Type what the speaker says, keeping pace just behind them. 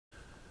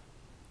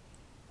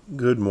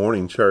Good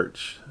morning,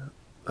 church.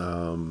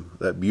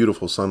 That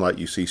beautiful sunlight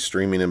you see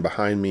streaming in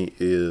behind me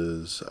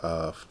is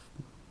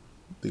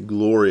the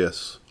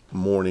glorious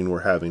morning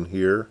we're having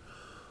here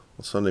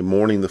on Sunday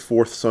morning, the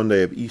fourth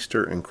Sunday of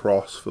Easter in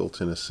Crossville,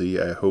 Tennessee.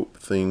 I hope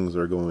things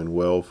are going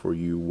well for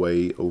you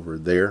way over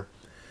there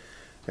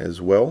as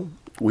well.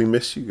 We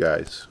miss you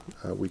guys.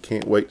 We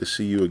can't wait to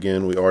see you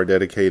again. We are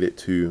dedicated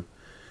to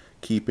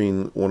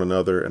keeping one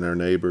another and our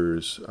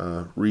neighbors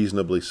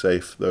reasonably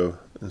safe, though,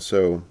 and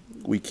so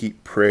we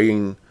keep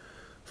praying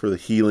for the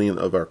healing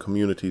of our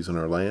communities and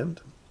our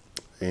land,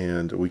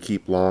 and we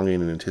keep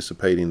longing and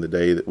anticipating the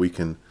day that we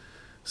can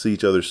see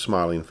each other's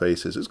smiling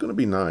faces. It's going to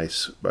be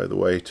nice, by the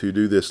way, to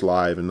do this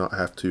live and not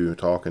have to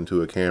talk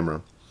into a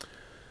camera.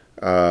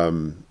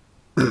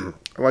 I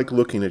like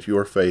looking at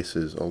your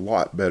faces a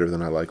lot better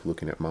than I like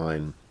looking at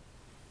mine.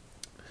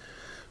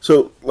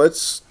 So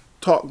let's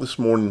talk this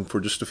morning for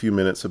just a few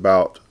minutes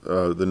about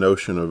the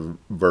notion of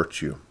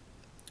virtue.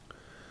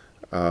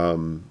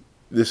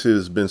 This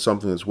has been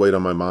something that's weighed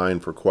on my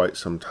mind for quite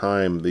some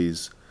time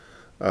these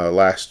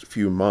last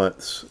few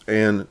months.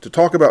 And to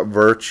talk about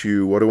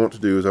virtue, what I want to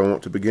do is I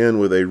want to begin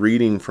with a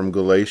reading from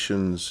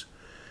Galatians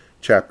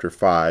chapter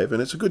 5.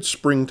 And it's a good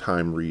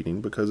springtime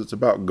reading because it's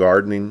about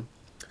gardening.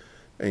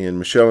 And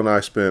Michelle and I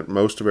spent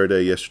most of our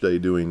day yesterday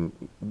doing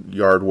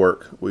yard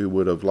work. We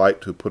would have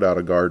liked to put out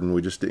a garden.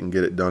 We just didn't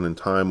get it done in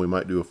time. We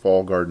might do a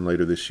fall garden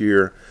later this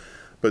year.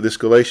 But this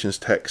Galatians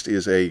text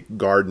is a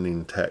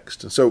gardening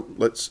text. And so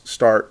let's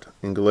start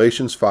in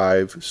Galatians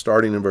 5,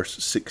 starting in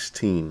verse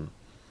 16.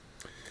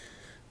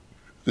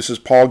 This is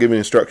Paul giving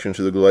instruction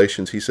to the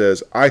Galatians. He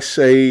says, I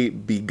say,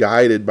 be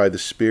guided by the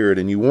Spirit,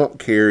 and you won't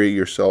carry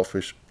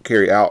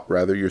out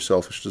your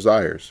selfish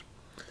desires.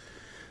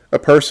 A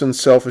person's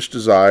selfish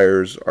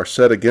desires are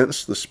set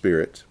against the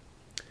Spirit,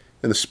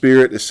 and the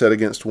Spirit is set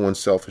against one's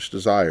selfish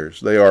desires.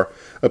 They are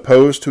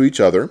opposed to each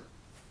other,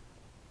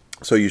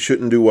 so you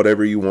shouldn't do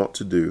whatever you want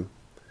to do.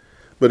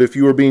 But if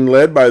you are being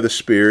led by the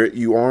Spirit,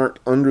 you aren't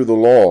under the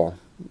law.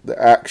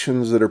 The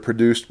actions that are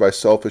produced by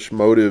selfish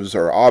motives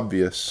are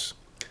obvious,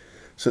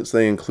 since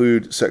they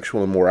include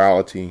sexual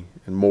immorality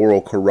and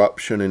moral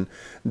corruption and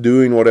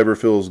doing whatever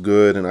feels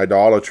good, and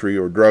idolatry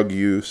or drug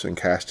use and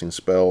casting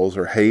spells,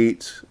 or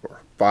hate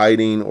or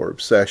fighting or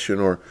obsession,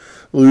 or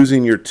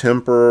losing your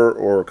temper,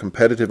 or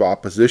competitive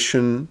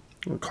opposition,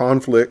 or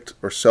conflict,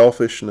 or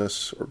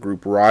selfishness, or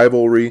group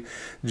rivalry,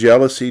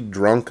 jealousy,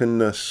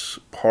 drunkenness,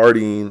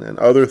 partying, and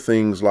other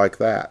things like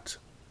that.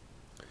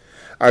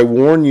 I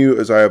warn you,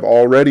 as I have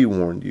already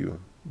warned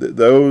you, that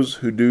those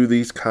who do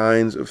these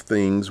kinds of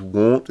things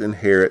won't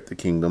inherit the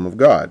kingdom of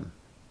God.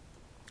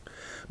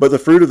 But the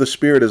fruit of the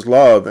Spirit is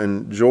love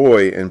and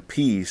joy and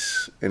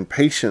peace and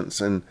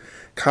patience and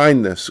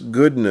kindness,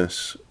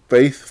 goodness,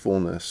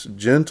 faithfulness,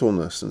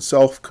 gentleness, and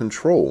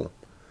self-control.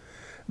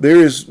 There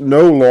is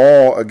no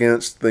law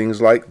against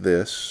things like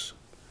this.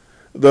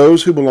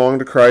 Those who belong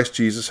to Christ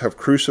Jesus have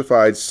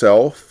crucified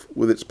self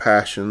with its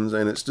passions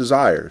and its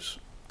desires.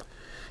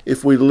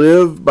 If we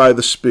live by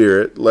the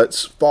Spirit,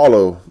 let's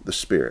follow the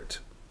Spirit.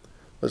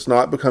 Let's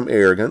not become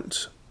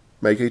arrogant,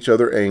 make each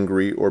other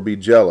angry, or be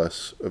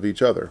jealous of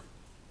each other.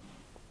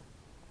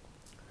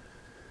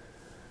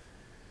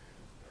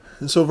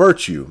 And so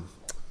virtue.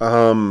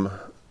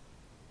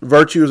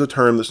 Virtue is a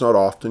term that's not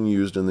often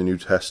used in the New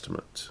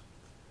Testament.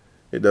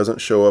 It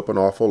doesn't show up an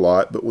awful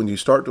lot, but when you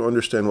start to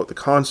understand what the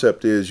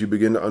concept is, you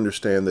begin to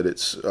understand that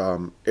it's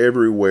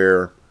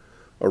everywhere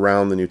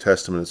around the New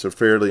Testament. It's a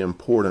fairly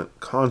important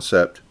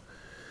concept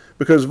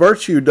because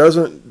virtue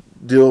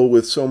doesn't deal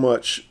with so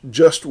much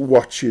just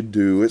what you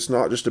do. It's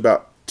not just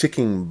about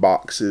ticking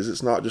boxes.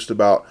 It's not just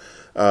about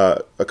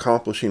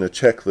accomplishing a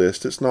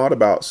checklist. It's not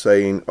about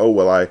saying, oh,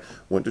 well, I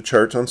went to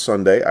church on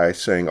Sunday. I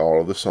sang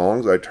all of the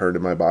songs. I turned to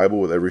my Bible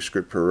with every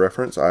scripture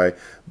reference. I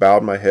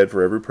bowed my head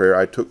for every prayer.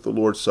 I took the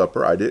Lord's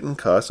Supper. I didn't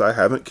cuss. I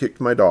haven't kicked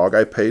my dog.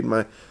 I paid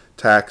my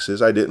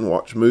taxes. I didn't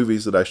watch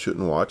movies that I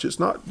shouldn't watch. It's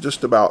not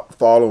just about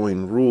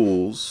following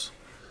rules,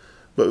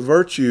 but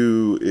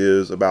virtue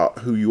is about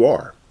who you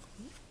are.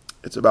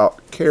 It's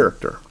about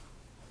character.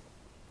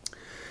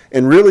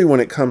 And really, when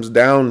it comes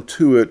down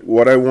to it,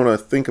 what I want to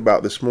think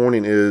about this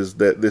morning is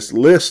that this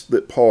list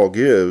that Paul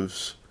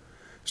gives,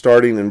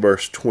 starting in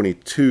verse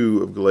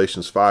 22 of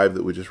Galatians 5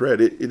 that we just read,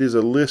 it is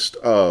a list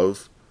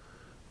of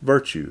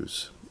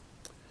virtues.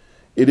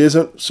 It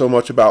isn't so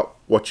much about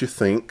what you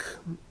think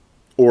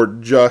or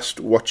just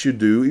what you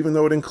do, even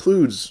though it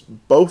includes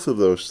both of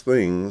those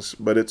things,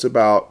 but it's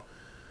about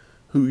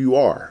who you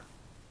are.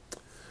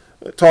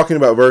 Talking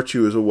about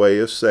virtue is a way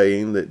of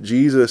saying that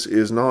Jesus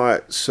is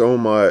not so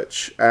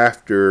much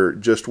after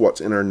just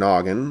what's in our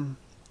noggin,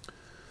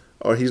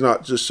 or he's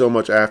not just so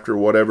much after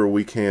whatever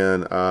we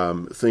can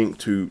think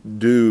to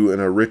do in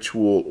a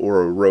ritual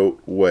or a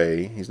rote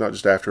way. He's not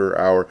just after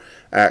our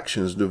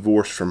actions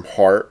divorced from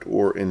heart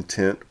or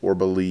intent or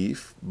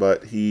belief,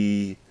 but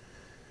he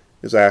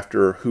is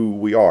after who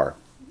we are.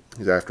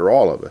 He's after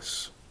all of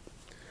us.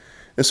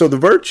 And so the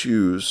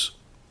virtues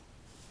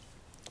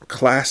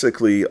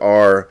classically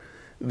are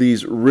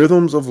these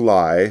rhythms of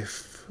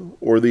life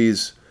or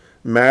these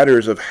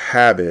matters of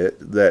habit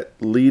that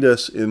lead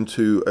us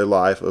into a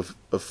life of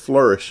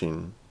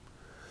flourishing,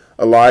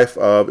 a life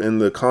of, in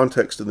the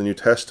context of the New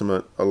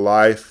Testament, a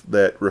life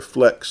that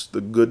reflects the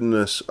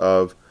goodness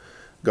of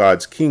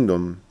God's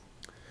kingdom.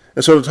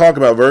 And so to talk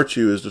about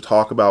virtue is to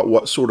talk about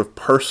what sort of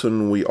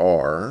person we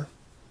are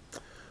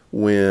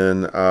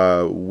when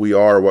we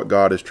are what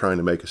God is trying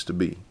to make us to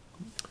be.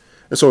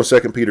 And so in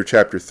 2 Peter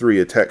chapter 3,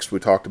 a text we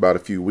talked about a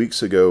few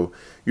weeks ago,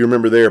 you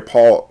remember there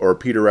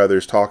Peter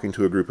is talking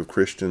to a group of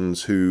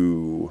Christians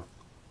who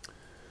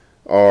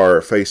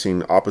are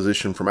facing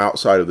opposition from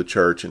outside of the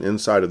church and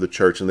inside of the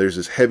church, and there's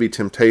this heavy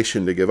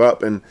temptation to give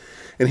up. And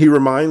he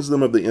reminds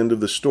them of the end of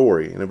the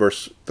story. And in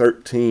verse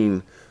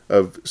 13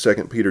 of 2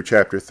 Peter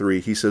chapter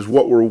 3, he says,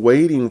 what we're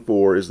waiting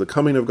for is the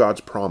coming of God's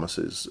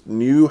promises,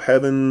 new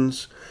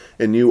heavens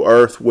and new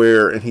earth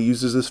where, and he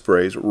uses this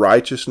phrase,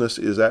 righteousness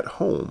is at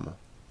home,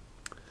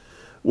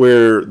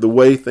 where the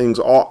way things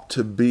ought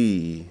to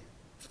be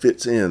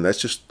fits in.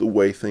 That's just the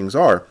way things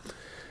are.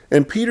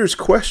 And Peter's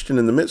question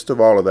in the midst of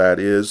all of that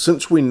is,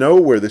 since we know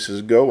where this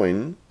is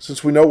going,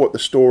 since we know what the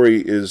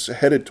story is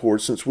headed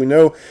towards, since we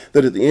know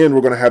that at the end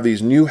we're going to have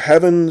these new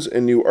heavens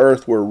and new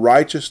earth where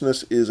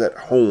righteousness is at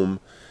home,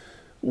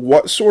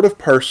 what sort of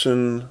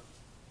person,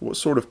 what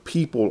sort of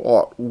people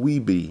ought we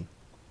be?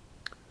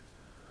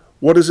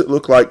 What does it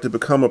look like to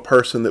become a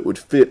person that would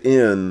fit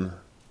in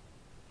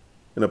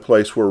a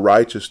place where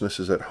righteousness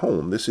is at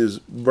home? This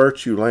is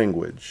virtue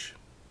language.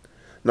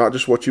 Not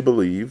just what you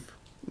believe,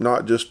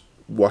 not just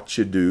what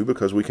you do,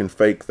 because we can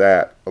fake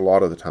that a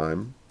lot of the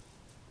time,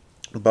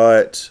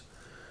 but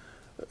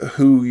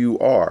who you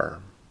are.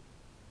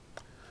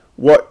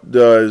 What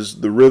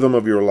does the rhythm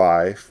of your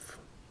life,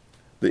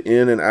 the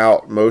in and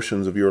out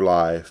motions of your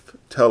life,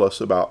 tell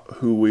us about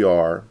who we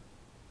are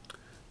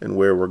and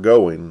where we're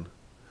going?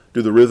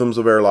 Do the rhythms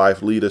of our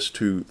life lead us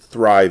to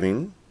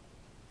thriving,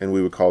 and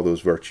we would call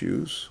those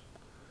virtues?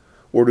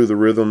 Or do the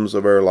rhythms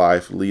of our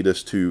life lead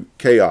us to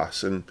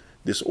chaos and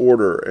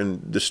disorder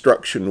and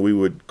destruction? We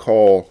would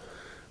call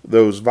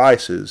those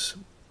vices.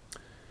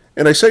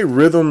 And I say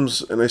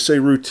rhythms, and I say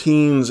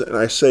routines, and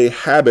I say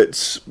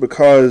habits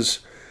because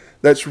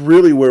that's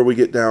really where we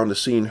get down to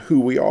seeing who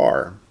we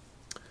are.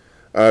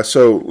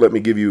 So let me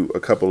give you a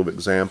couple of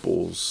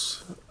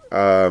examples.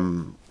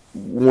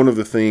 One of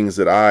the things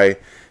that I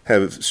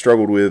have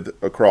struggled with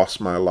across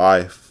my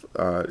life,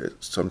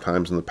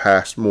 sometimes in the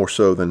past more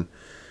so than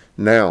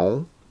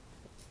now,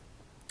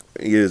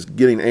 is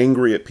getting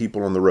angry at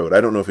people on the road.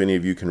 I don't know if any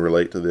of you can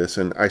relate to this,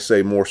 and I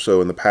say more so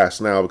in the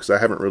past now because I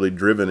haven't really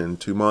driven in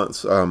 2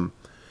 months.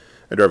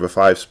 I drive a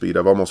 5-speed.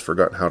 I've almost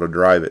forgotten how to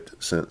drive it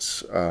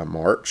since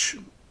March.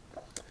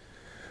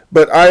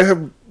 But I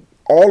have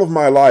all of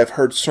my life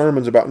heard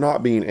sermons about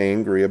not being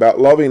angry, about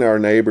loving our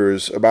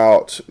neighbors,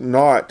 about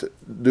not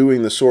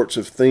doing the sorts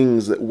of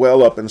things that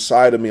well up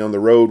inside of me on the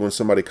road when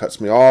somebody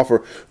cuts me off,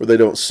 or they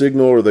don't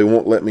signal, or they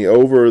won't let me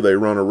over, they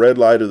run a red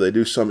light, or they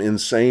do some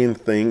insane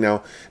thing.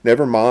 Now,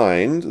 never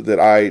mind that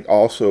I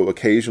also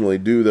occasionally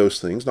do those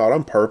things, not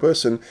on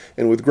purpose, and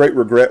with great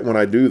regret when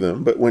I do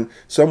them, but when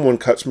someone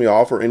cuts me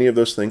off or any of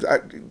those things, I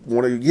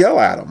want to yell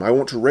at them. I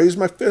want to raise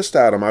my fist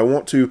at them. I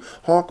want to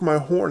honk my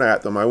horn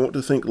at them. I want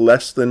to think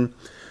less than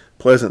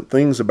pleasant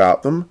things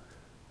about them.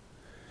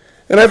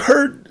 And I've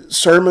heard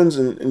sermons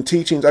and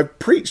teachings, I've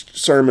preached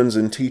sermons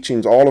and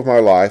teachings all of my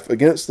life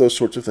against those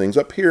sorts of things.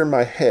 Up here in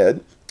my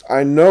head,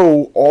 I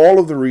know all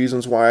of the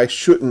reasons why I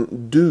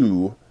shouldn't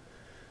do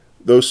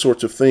those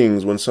sorts of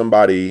things when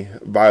somebody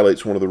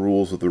violates one of the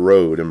rules of the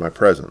road in my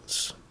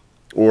presence.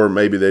 Or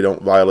maybe they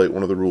don't violate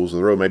one of the rules of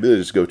the road. Maybe they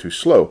just go too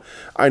slow.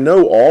 I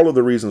know all of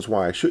the reasons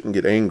why I shouldn't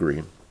get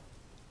angry.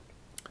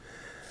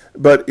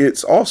 But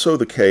it's also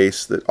the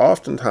case that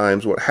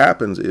oftentimes what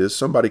happens is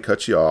somebody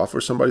cuts you off, or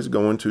somebody's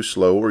going too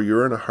slow, or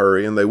you're in a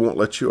hurry and they won't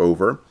let you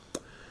over.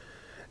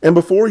 And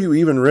before you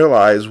even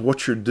realize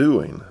what you're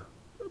doing,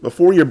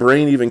 before your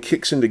brain even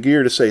kicks into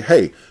gear to say,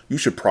 hey, you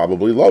should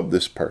probably love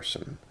this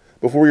person,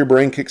 before your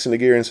brain kicks into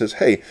gear and says,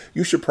 hey,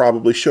 you should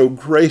probably show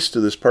grace to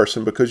this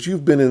person because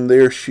you've been in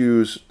their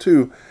shoes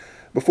too,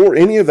 before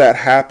any of that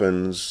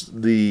happens,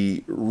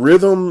 the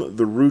rhythm,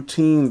 the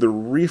routine, the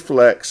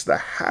reflex, the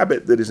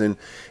habit that is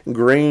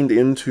ingrained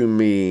into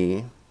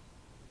me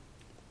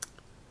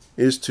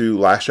is to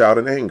lash out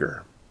in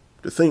anger,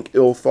 to think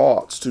ill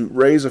thoughts, to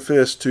raise a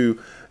fist,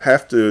 to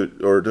have to,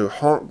 or to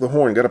honk the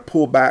horn, got to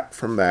pull back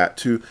from that,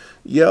 to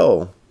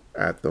yell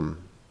at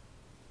them.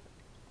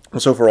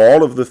 And so for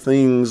all of the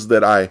things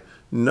that I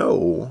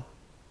know,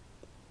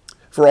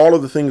 for all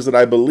of the things that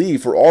I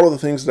believe, for all of the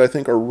things that I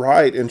think are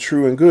right and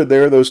true and good,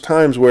 there are those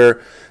times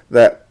where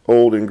that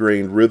old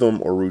ingrained rhythm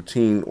or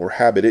routine or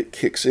habit, it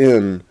kicks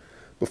in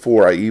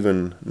before I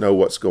even know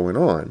what's going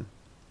on.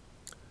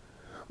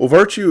 Well,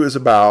 virtue is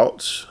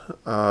about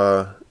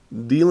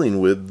dealing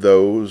with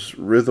those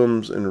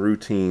rhythms and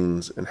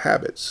routines and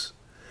habits.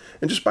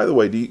 And just by the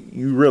way, do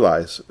you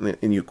realize,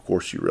 and of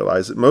course you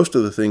realize, that most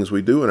of the things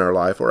we do in our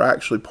life are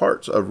actually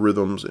parts of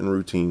rhythms and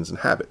routines and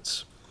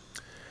habits.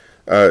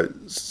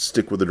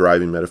 Stick with the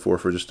driving metaphor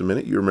for just a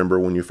minute. You remember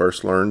when you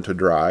first learned to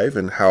drive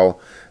and how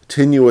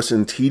tenuous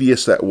and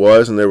tedious that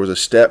was, and there was a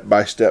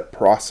step-by-step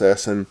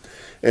process. And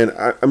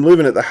I'm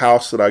living at the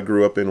house that I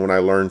grew up in when I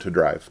learned to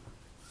drive.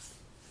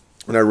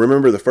 And I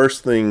remember the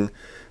first thing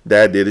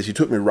Dad did is he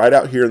took me right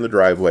out here in the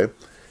driveway,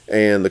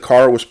 and the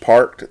car was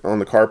parked on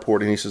the carport,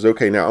 and he says,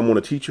 okay, now I'm going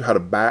to teach you how to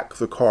back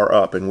the car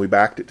up. And we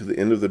backed it to the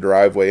end of the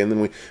driveway, and then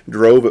we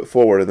drove it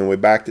forward, and then we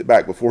backed it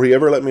back. Before he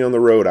ever let me on the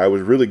road, I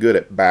was really good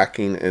at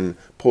backing and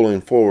pulling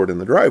forward in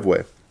the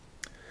driveway.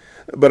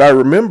 But I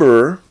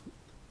remember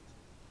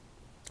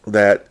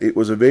that it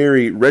was a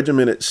very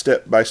regimented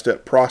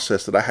step-by-step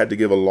process that I had to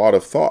give a lot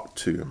of thought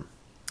to.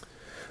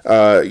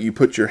 You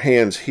put your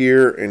hands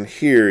here and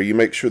here. You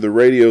make sure the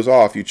radio's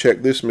off. You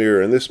check this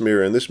mirror and this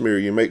mirror and this mirror.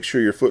 You make sure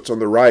your foot's on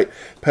the right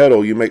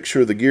pedal. You make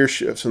sure the gear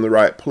shift's in the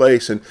right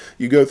place. And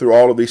you go through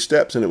all of these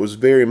steps, and it was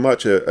very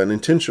much an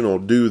intentional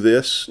do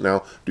this,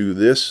 now do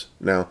this,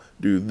 now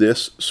do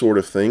this sort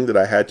of thing that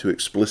I had to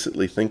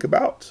explicitly think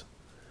about.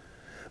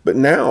 But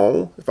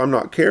now, if I'm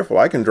not careful,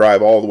 I can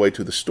drive all the way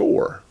to the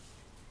store,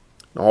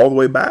 all the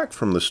way back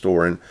from the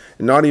store, and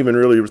not even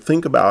really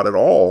think about at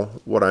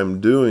all what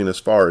I'm doing as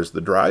far as the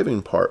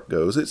driving part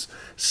goes. It's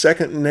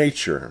second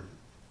nature.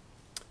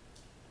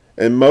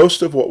 And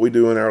most of what we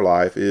do in our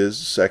life is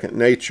second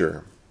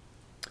nature.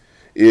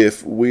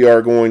 If we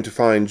are going to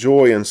find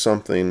joy in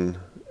something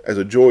as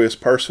a joyous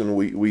person,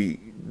 we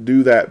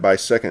do that by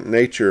second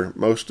nature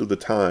most of the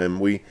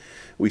time.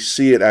 We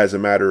see it as a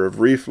matter of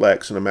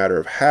reflex and a matter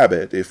of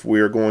habit. If we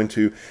are going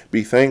to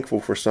be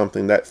thankful for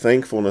something, that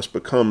thankfulness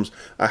becomes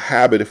a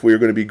habit. If we are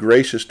going to be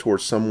gracious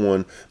towards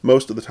someone,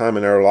 most of the time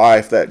in our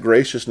life, that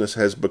graciousness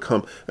has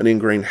become an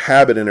ingrained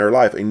habit in our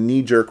life, a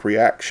knee-jerk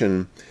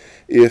reaction.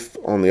 If,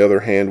 on the other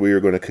hand, we are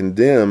going to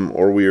condemn,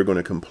 or we are going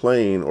to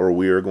complain, or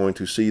we are going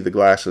to see the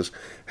glasses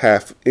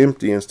half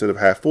empty instead of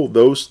half full,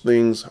 those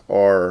things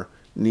are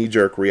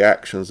knee-jerk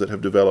reactions that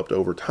have developed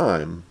over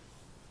time.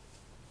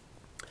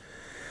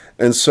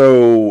 And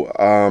so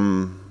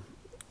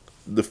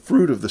the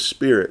fruit of the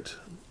Spirit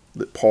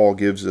that Paul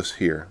gives us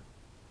here,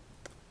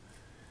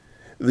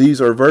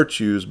 these are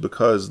virtues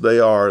because they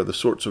are the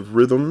sorts of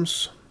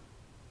rhythms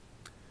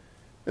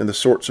and the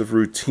sorts of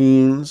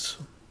routines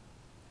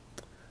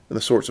and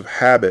the sorts of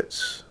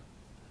habits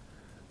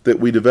that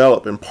we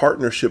develop in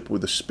partnership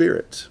with the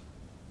Spirit,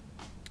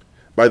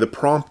 by the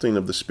prompting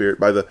of the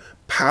Spirit, by the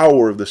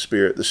power of the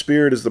Spirit. The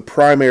Spirit is the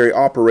primary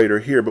operator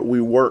here, but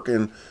we work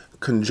in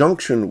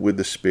conjunction with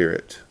the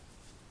Spirit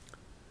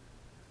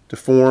to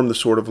form the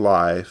sort of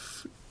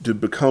life, to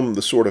become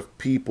the sort of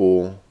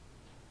people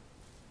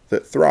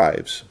that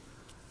thrives.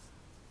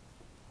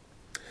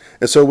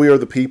 And so we are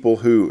the people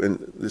who,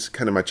 and this is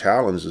kind of my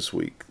challenge this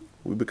week,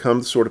 we become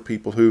the sort of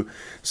people who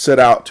set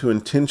out to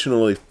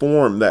intentionally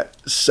form that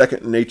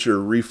second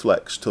nature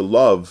reflex to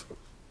love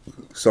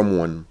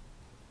someone,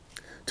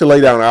 to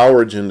lay down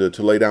our agenda,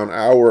 to lay down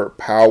our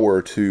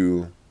power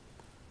to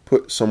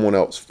put someone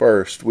else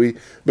first. We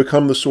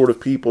become the sort of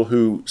people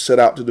who set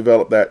out to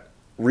develop that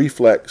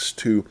reflex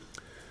to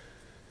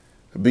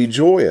be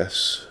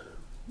joyous,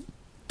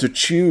 to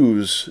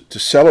choose to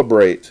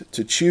celebrate,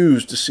 to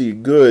choose to see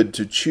good,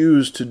 to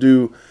choose to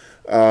do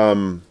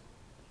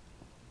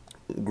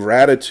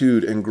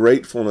gratitude and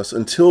gratefulness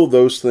until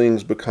those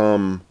things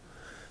become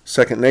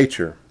second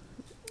nature.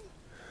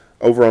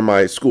 Over on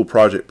my school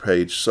project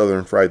page,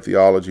 Southern Fried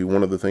Theology,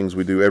 one of the things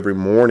we do every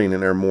morning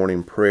in our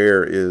morning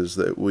prayer is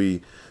that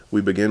we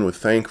begin with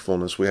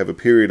thankfulness. We have a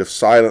period of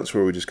silence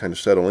where we just kind of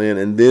settle in,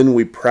 and then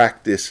we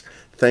practice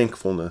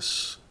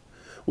thankfulness.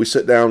 We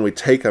sit down, we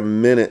take a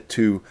minute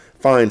to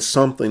find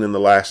something in the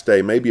last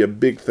day, maybe a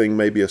big thing,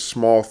 maybe a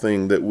small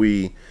thing that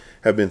we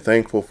have been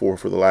thankful for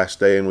the last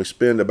day, and we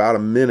spend about a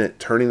minute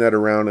turning that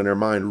around in our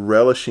mind,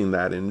 relishing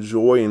that,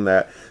 enjoying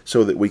that,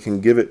 so that we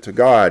can give it to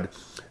God.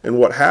 And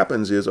what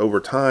happens is,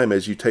 over time,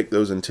 as you take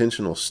those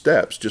intentional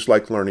steps, just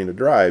like learning to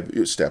drive,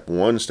 step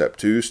 1, step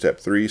 2, step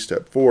 3,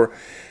 step 4,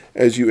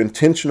 as you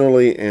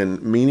intentionally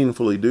and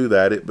meaningfully do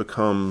that, it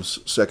becomes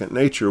second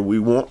nature. We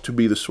want to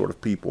be the sort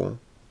of people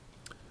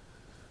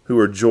who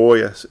are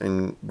joyous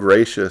and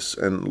gracious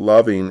and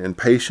loving and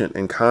patient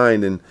and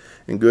kind and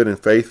good and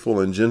faithful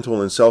and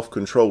gentle and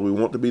self-controlled. We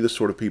want to be the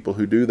sort of people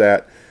who do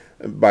that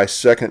by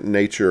second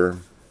nature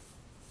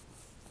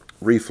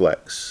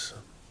reflex.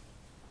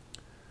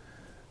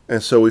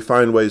 And so we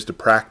find ways to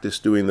practice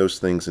doing those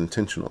things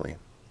intentionally.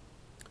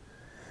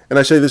 And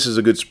I say this is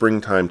a good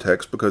springtime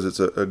text because it's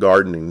a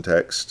gardening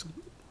text.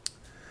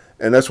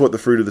 And that's what the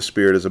fruit of the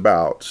Spirit is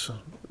about.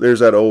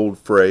 There's that old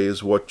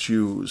phrase, what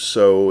you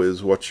sow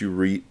is what you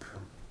reap.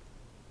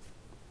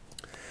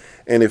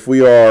 And if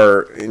we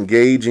are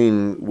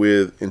engaging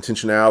with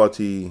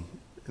intentionality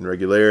and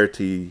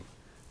regularity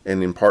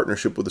and in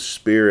partnership with the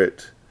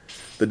Spirit,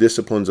 the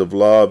disciplines of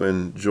love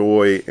and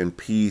joy and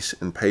peace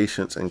and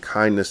patience and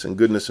kindness and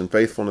goodness and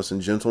faithfulness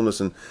and gentleness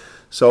and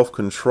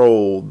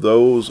self-control,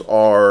 those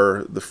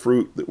are the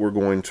fruit that we're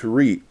going to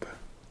reap.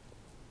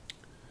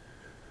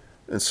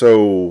 And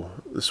so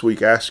this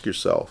week, ask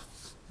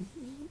yourself,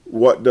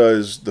 what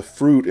does the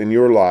fruit in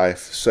your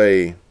life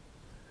say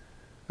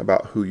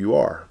about who you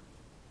are?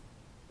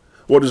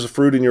 What does the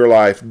fruit in your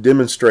life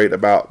demonstrate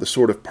about the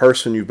sort of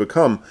person you've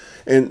become?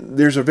 And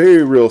there's a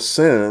very real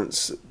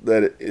sense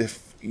that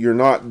if you're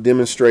not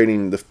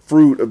demonstrating the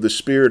fruit of the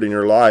Spirit in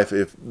your life,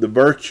 if the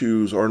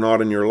virtues are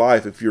not in your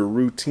life, if your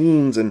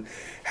routines and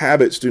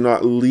habits do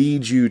not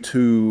lead you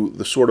to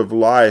the sort of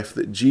life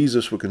that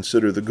Jesus would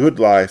consider the good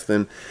life,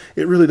 then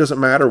it really doesn't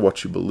matter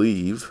what you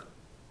believe.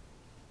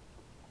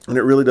 And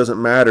it really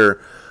doesn't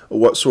matter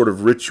what sort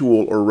of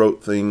ritual or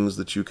rote things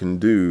that you can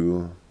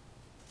do,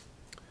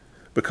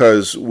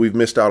 because we've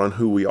missed out on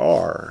who we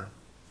are.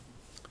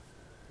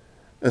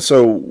 And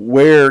so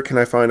where can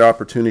I find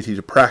opportunity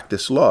to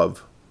practice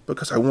love?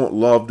 Because I want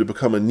love to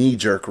become a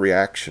knee-jerk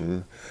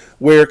reaction.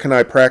 Where can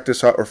I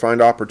practice or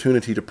find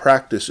opportunity to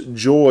practice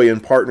joy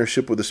in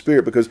partnership with the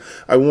Spirit? Because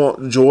I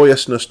want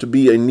joyousness to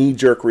be a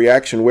knee-jerk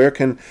reaction. Where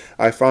can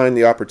I find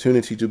the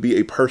opportunity to be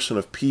a person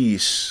of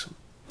peace?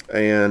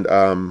 And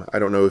I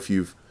don't know if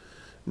you've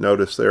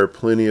noticed, there are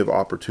plenty of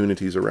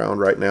opportunities around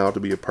right now to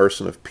be a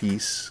person of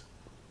peace,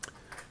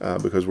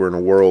 because we're in a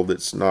world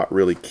that's not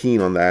really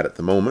keen on that at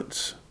the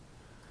moment.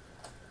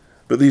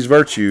 But these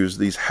virtues,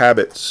 these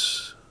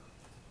habits,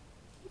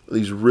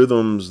 these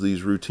rhythms,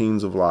 these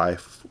routines of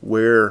life,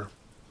 where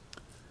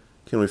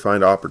can we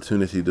find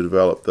opportunity to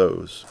develop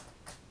those?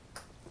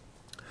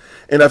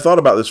 And I've thought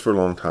about this for a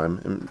long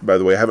time. And by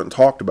the way, I haven't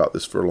talked about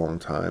this for a long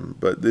time,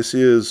 but this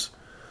is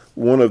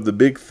one of the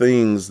big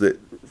things that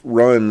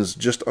runs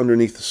just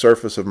underneath the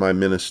surface of my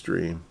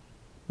ministry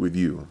with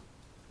you,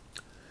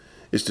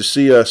 is to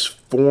see us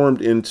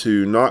formed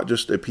into not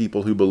just a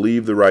people who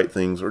believe the right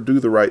things or do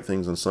the right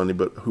things on Sunday,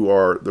 but who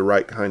are the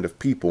right kind of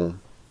people,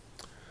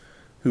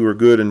 who are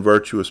good and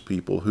virtuous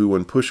people, who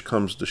when push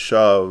comes to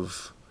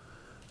shove,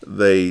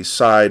 they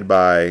side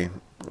by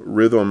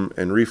rhythm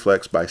and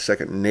reflex, by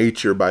second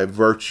nature, by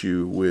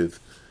virtue with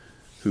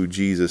who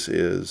Jesus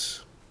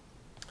is.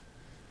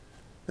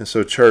 And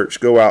so,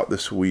 church, go out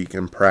this week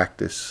and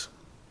practice.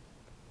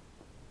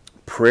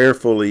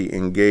 Prayerfully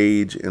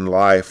engage in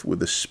life with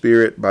the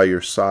Spirit by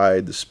your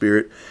side, the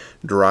Spirit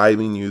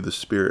driving you, the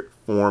Spirit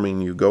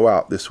forming you. Go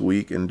out this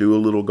week and do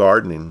a little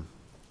gardening.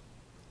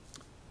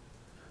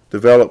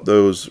 Develop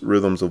those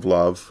rhythms of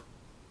love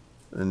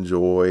and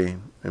joy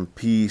and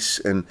peace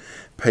and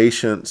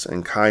patience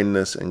and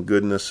kindness and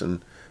goodness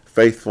and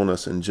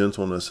faithfulness and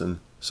gentleness and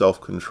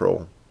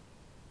self-control.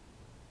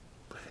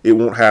 It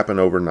won't happen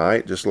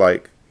overnight, just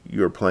like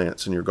your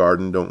plants in your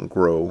garden don't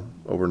grow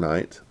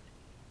overnight.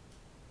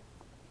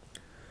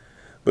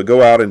 But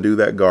go out and do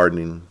that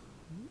gardening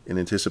in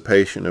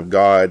anticipation of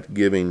God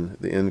giving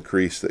the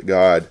increase that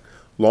God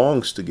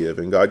longs to give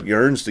and God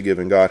yearns to give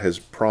and God has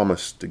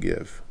promised to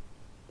give.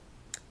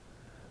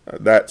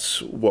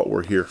 That's what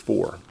we're here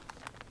for.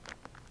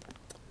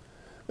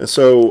 And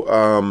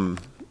so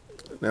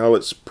now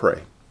let's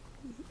pray.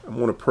 I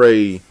want to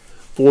pray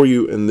for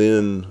you, and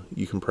then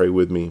you can pray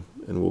with me,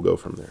 and we'll go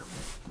from there.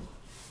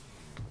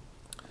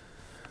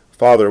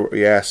 Father,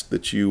 we ask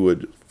that you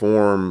would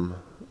form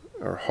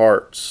our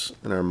hearts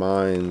and our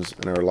minds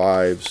and our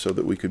lives so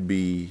that we could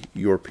be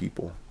your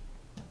people.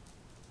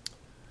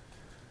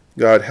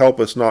 God, help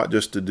us not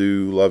just to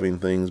do loving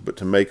things, but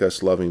to make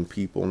us loving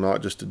people,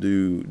 not just to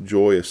do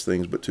joyous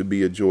things, but to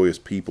be a joyous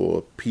people,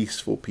 a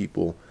peaceful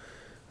people,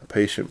 a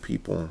patient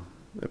people,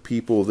 a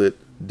people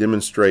that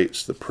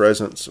demonstrates the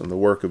presence and the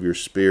work of your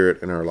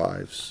Spirit in our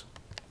lives.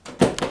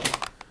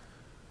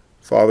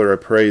 Father, I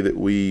pray that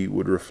we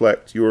would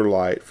reflect your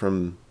light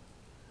from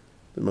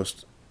the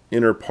most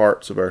inner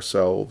parts of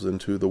ourselves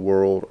into the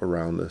world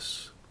around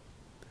us,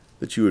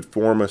 that you would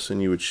form us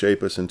and you would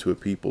shape us into a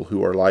people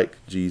who are like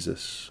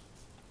Jesus.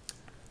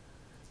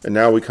 And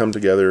now we come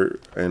together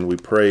and we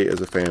pray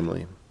as a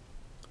family.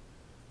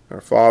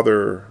 Our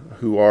Father,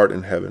 who art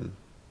in heaven,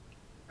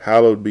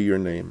 hallowed be your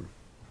name.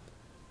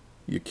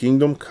 Your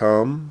kingdom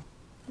come,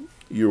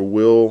 your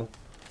will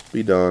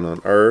be done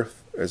on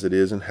earth as it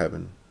is in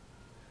heaven.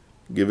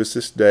 Give us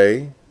this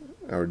day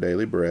our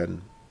daily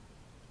bread.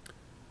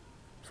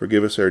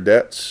 Forgive us our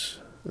debts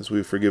as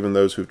we've forgiven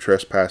those who've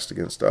trespassed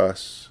against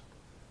us.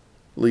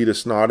 Lead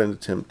us not into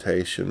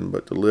temptation,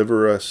 but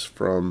deliver us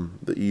from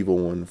the evil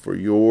one. For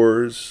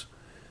yours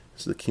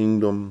is the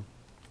kingdom,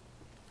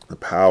 the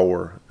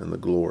power, and the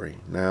glory,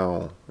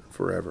 now and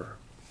forever.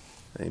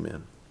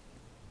 Amen.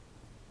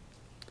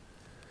 You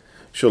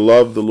shall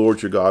love the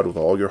Lord your God with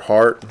all your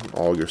heart, and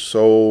all your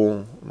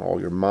soul, and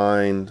all your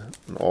mind,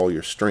 and all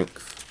your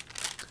strength.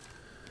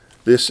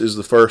 This is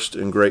the first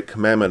and great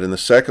commandment, and the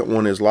second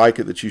one is like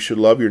it, that you should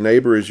love your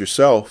neighbor as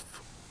yourself.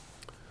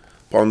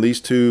 Upon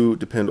these two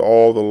depend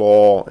all the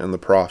law and the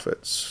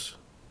prophets.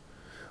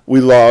 We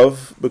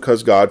love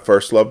because God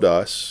first loved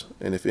us,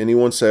 and if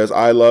anyone says,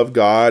 I love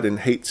God, and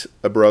hates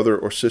a brother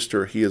or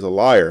sister, he is a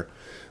liar,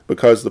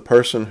 because the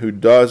person who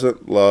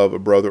doesn't love a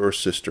brother or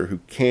sister who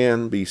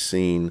can be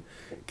seen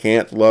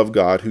can't love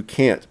God who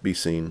can't be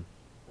seen.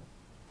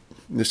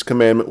 This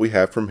commandment we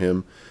have from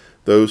him: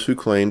 those who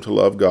claim to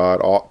love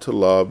God ought to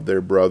love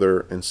their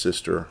brother and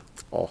sister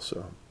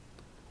also.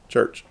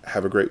 Church,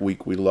 have a great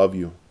week. We love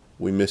you.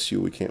 We miss you.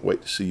 We can't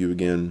wait to see you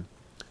again.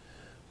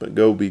 But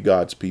go be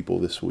God's people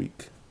this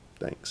week.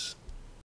 Thanks.